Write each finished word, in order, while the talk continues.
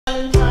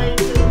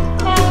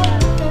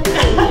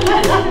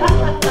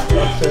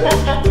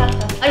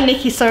I'm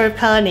Niki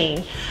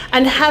Sohrabkani,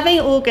 and having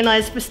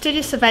organised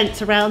prestigious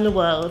events around the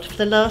world for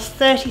the last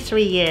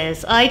 33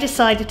 years, I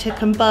decided to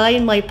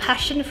combine my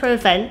passion for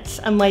events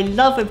and my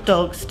love of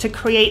dogs to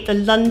create the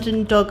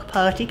London Dog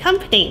Party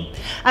Company.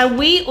 And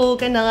we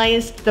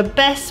organise the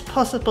best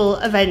possible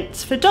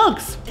events for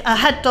dogs. I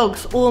had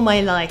dogs all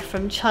my life,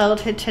 from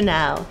childhood to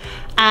now,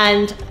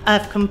 and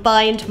I've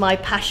combined my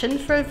passion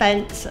for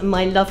events and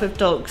my love of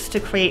dogs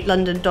to create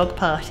London Dog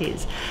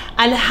Parties.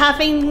 And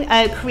having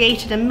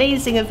created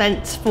amazing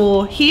events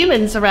for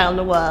humans around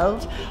the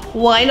world,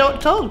 why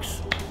not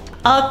dogs?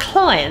 Our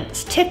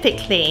clients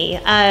typically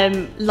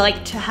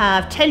like to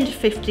have 10 to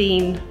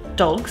 15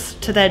 dogs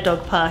to their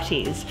dog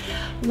parties.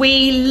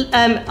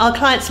 Our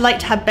clients like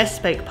to have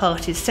bespoke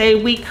parties, so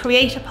we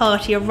create a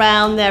party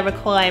around their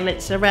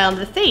requirements, around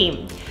the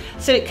theme.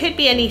 So it could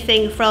be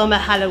anything from a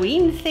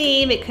Halloween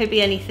theme, it could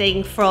be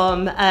anything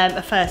from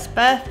a first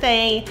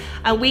birthday,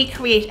 and we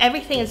create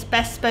everything as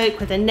bespoke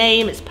with a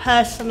name. It's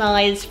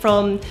personalised,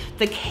 from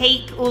the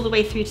cake all the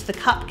way through to the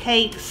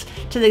cupcakes,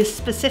 to the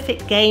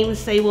specific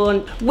games they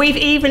want. We've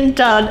even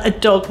done a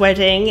dog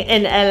wedding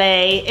in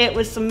LA. It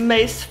was the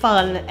most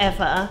fun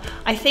ever.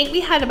 I think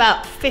we had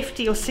about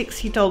 50 or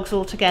 60 dogs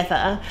all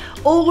together,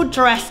 all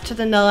dressed to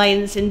the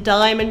nines in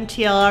diamond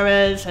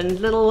tiaras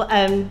and little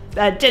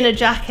dinner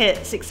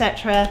jackets, etc.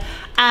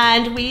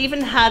 And we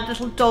even had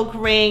little dog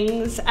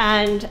rings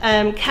and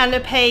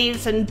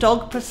canapes and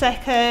dog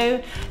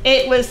prosecco.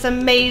 It was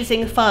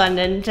amazing fun,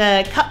 and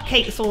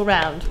cupcakes all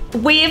round.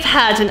 We've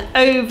had an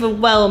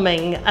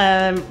overwhelming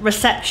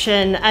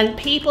reception, and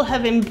people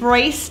have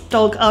embraced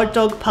our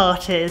dog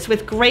parties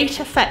with great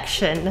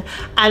affection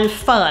and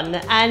fun,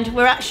 and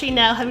we're actually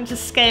now having to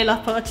scale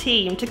up our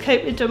team to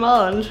cope with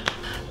demand.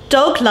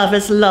 Dog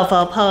lovers love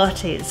our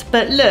parties,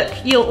 but look,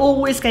 you're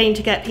always going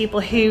to get people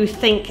who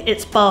think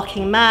it's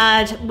barking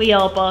mad, we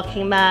are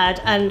barking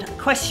mad, and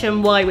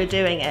question why we're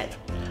doing it.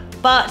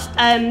 But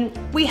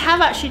we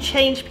have actually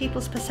changed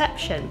people's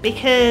perception,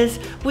 because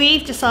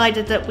we've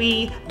decided that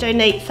we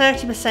donate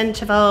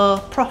 30% of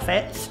our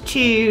profits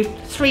to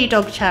 3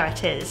 dog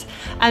charities.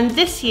 And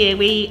this year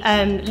we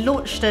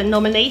launched a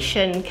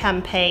nomination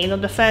campaign on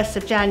the 1st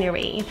of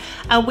January,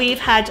 and we've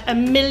had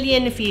 1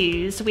 million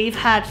views, we've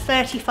had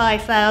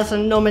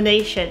 35,000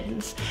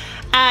 nominations,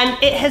 and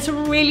it has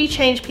really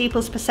changed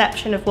people's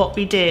perception of what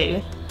we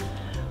do.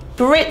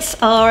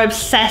 Brits are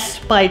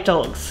obsessed by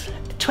dogs.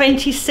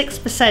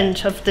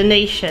 26% of the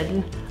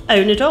nation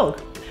own a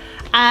dog.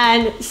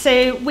 And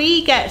so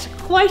we get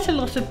quite a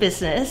lot of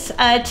business.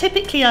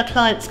 Typically our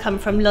clients come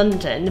from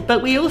London,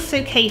 but we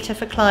also cater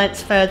for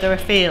clients further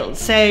afield.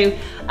 So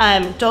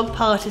dog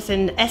parties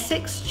in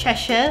Essex,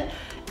 Cheshire,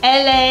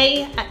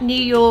 LA, New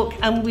York,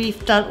 and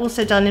we've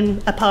also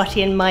done a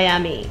party in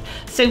Miami.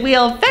 So we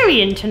are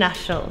very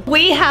international.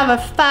 We have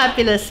a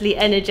fabulously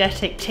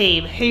energetic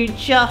team who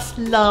just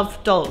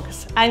love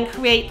dogs and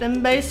create the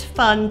most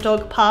fun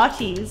dog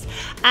parties,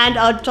 and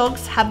our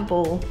dogs have a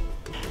ball.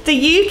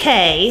 The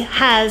UK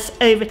has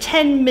over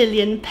 10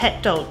 million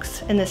pet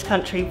dogs in this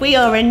country. We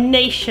are a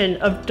nation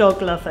of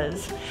dog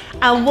lovers.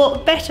 And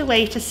what better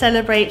way to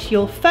celebrate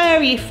your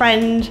furry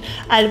friend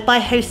by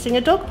hosting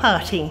a dog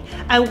party?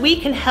 And we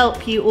can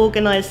help you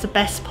organise the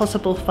best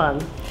possible fun.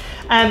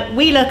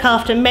 We look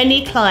after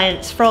many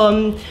clients,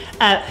 from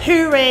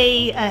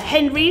Hooray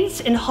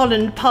Henrys in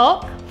Holland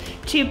Park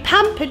to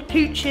pampered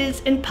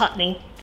pooches in Putney.